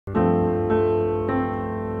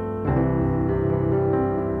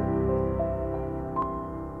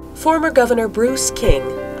Former Governor Bruce King,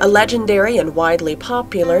 a legendary and widely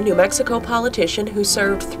popular New Mexico politician who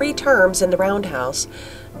served 3 terms in the Roundhouse,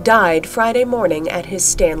 died Friday morning at his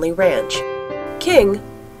Stanley ranch. King,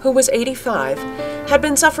 who was 85, had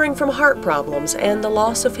been suffering from heart problems and the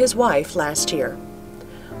loss of his wife last year.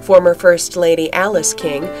 Former First Lady Alice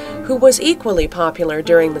King, who was equally popular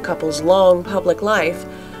during the couple's long public life,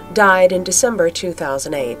 died in December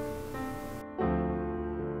 2008.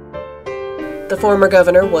 The former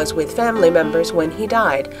governor was with family members when he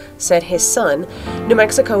died, said his son, New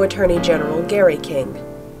Mexico Attorney General Gary King.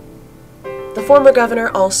 The former governor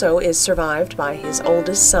also is survived by his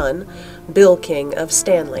oldest son, Bill King of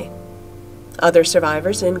Stanley. Other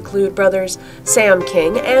survivors include brothers Sam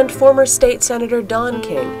King and former State Senator Don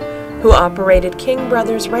King, who operated King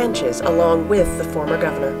Brothers Ranches along with the former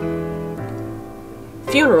governor.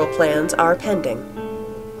 Funeral plans are pending.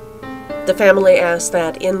 The family asked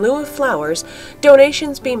that, in lieu of flowers,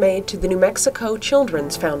 donations be made to the New Mexico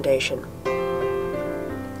Children's Foundation.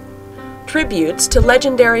 Tributes to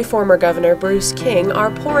legendary former Governor Bruce King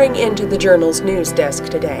are pouring into the Journal's news desk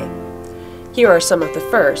today. Here are some of the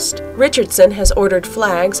first. Richardson has ordered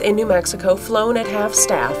flags in New Mexico flown at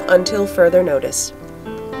half-staff until further notice.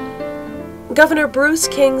 Governor Bruce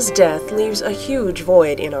King's death leaves a huge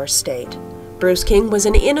void in our state. Bruce King was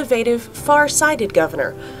an innovative, far-sighted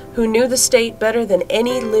governor who knew the state better than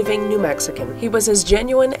any living New Mexican. He was as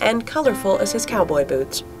genuine and colorful as his cowboy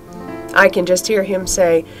boots. I can just hear him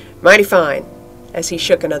say, "Mighty fine," as he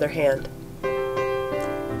shook another hand.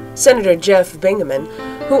 Senator Jeff Bingaman,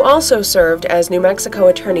 who also served as New Mexico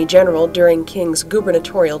Attorney General during King's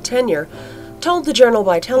gubernatorial tenure, told the Journal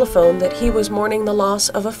by telephone that he was mourning the loss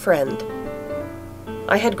of a friend.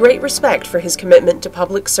 "I had great respect for his commitment to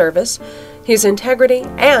public service, his integrity,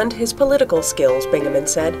 and his political skills," Bingaman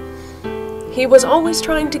said. "He was always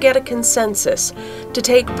trying to get a consensus, to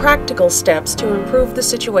take practical steps to improve the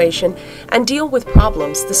situation and deal with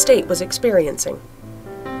problems the state was experiencing.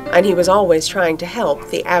 And he was always trying to help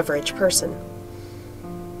the average person.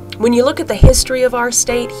 When you look at the history of our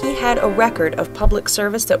state, he had a record of public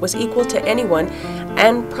service that was equal to anyone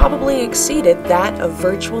and probably exceeded that of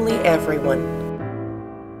virtually everyone."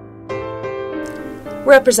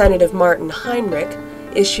 Representative Martin Heinrich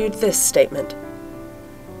issued this statement: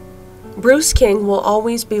 "Bruce King will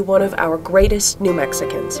always be one of our greatest New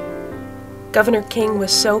Mexicans. Governor King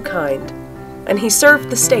was so kind, and he served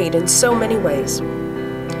the state in so many ways.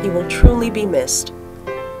 He will truly be missed.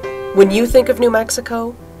 When you think of New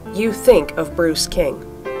Mexico, you think of Bruce King.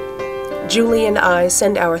 Julie and I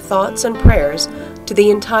send our thoughts and prayers to the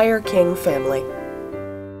entire King family."